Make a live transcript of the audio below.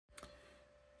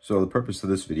So the purpose of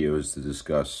this video is to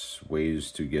discuss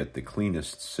ways to get the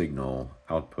cleanest signal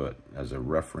output as a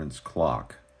reference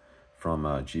clock from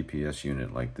a GPS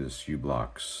unit like this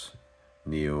UBLOX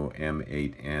Neo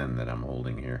M8N that I'm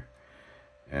holding here.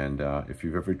 And if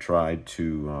you've ever tried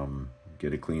to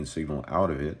get a clean signal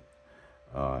out of it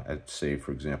at, say,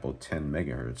 for example, 10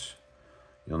 megahertz,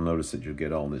 you'll notice that you'll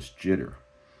get all this jitter.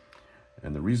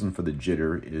 And the reason for the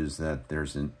jitter is that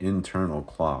there's an internal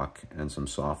clock and some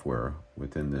software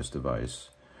within this device.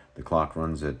 The clock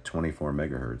runs at 24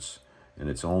 megahertz,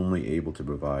 and it's only able to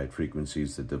provide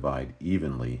frequencies that divide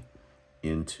evenly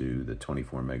into the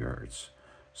 24 megahertz.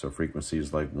 So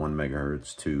frequencies like 1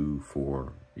 megahertz, 2,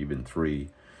 4, even 3,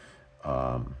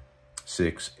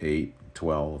 6, 8,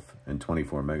 12, and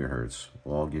 24 megahertz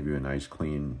will all give you a nice,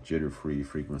 clean, jitter-free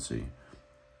frequency.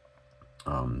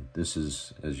 This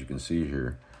is, as you can see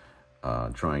here,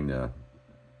 trying to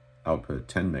output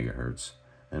 10 megahertz.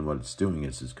 And what it's doing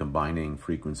is it's combining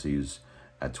frequencies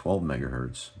at 12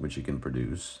 megahertz, which it can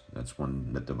produce. That's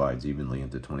one that divides evenly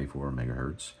into 24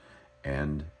 megahertz.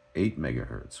 And 8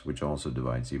 megahertz, which also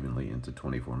divides evenly into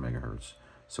 24 megahertz.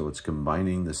 So it's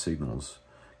combining the signals,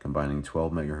 combining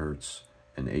 12 megahertz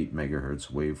and 8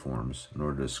 megahertz waveforms in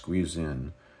order to squeeze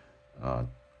in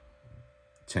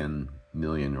 10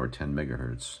 million or 10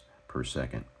 megahertz per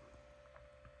second.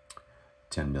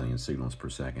 10 million signals per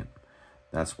second.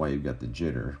 That's why you've got the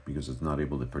jitter, because it's not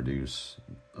able to produce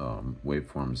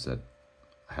waveforms that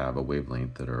have a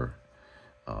wavelength that are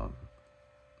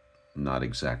not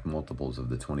exact multiples of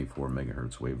the 24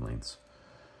 megahertz wavelengths.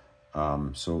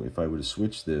 So if I were to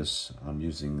switch this, I'm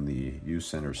using the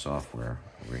uCenter software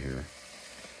over here,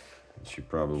 which you're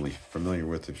probably familiar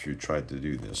with if you tried to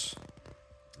do this.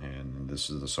 And this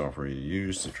is the software you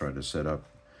use to try to set up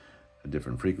the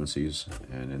different frequencies.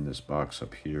 And in this box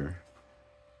up here,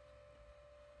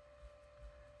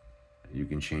 you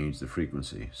can change the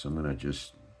frequency. So I'm going to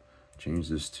just change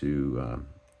this to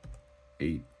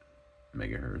 8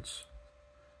 megahertz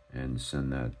and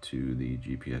send that to the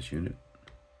GPS unit.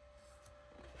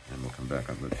 And we'll come back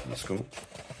on the scope,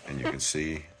 and you can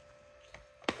see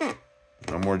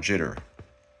no more jitter.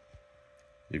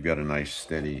 You've got a nice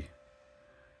steady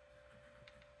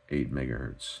 8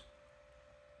 megahertz.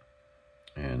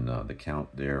 And the count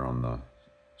there on the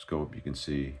scope, you can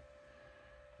see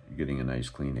you're getting a nice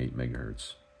clean 8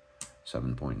 megahertz.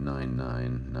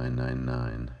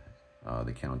 7.99999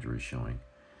 the counter is showing.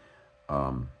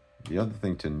 The other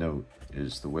thing to note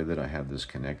is the way that I have this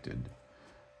connected.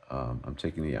 I'm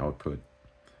taking the output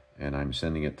and I'm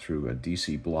sending it through a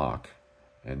DC block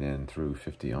and then through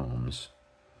 50 ohms.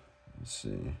 Let's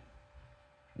see,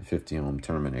 the 50 ohm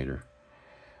terminator.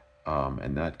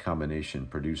 And that combination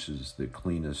produces the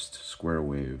cleanest square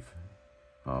wave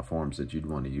forms that you'd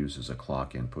want to use as a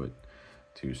clock input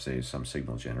to, say, some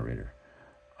signal generator.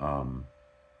 And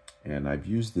I've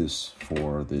used this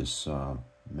for this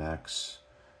Max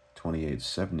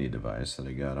 2870 device that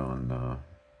I got on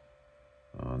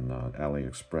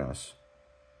AliExpress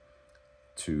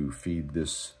to feed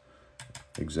this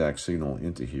exact signal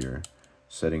into here,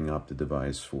 setting up the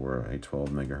device for a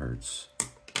 12 megahertz.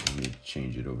 Let me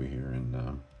change it over here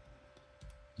in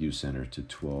uCenter to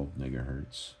 12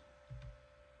 megahertz.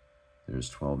 There's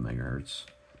 12 megahertz.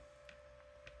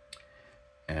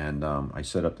 And I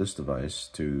set up this device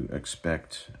to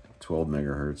expect 12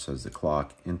 megahertz as the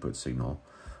clock input signal,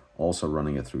 also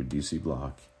running it through DC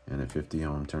block and a 50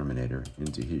 ohm terminator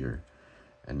into here.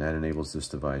 And that enables this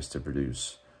device to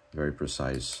produce very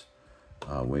precise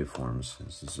waveforms.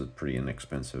 This is a pretty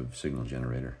inexpensive signal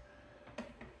generator.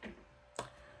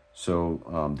 So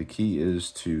the key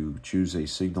is to choose a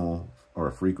signal or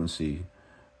a frequency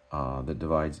that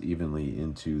divides evenly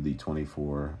into the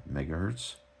 24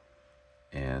 megahertz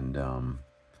and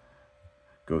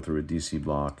go through a DC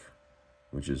block,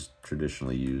 which is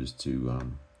traditionally used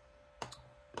to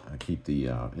keep the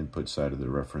input side of the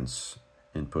reference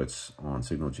inputs on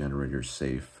signal generators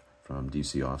safe from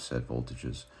DC offset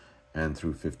voltages, and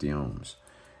through 50 ohms.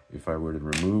 If I were to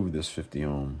remove this 50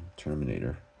 ohm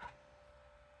terminator,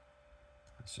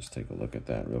 let's just take a look at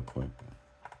that real quick.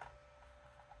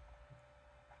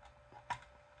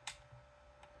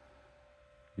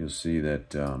 You'll see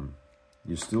that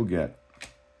you still get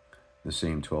the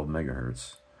same 12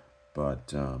 megahertz,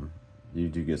 but you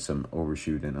do get some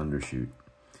overshoot and undershoot.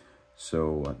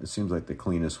 So it seems like the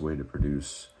cleanest way to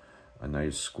produce a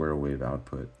nice square wave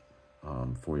output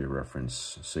for your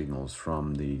reference signals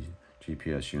from the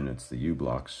GPS units, the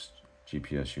UBLOX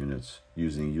GPS units,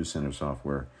 using uCenter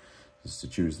software, is to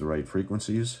choose the right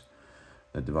frequencies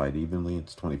that divide evenly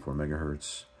into 24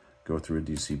 megahertz, go through a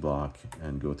DC block,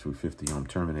 and go through 50 ohm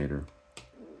terminator.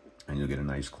 And you'll get a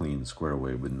nice clean square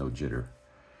wave with no jitter.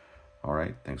 All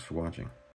right, thanks for watching.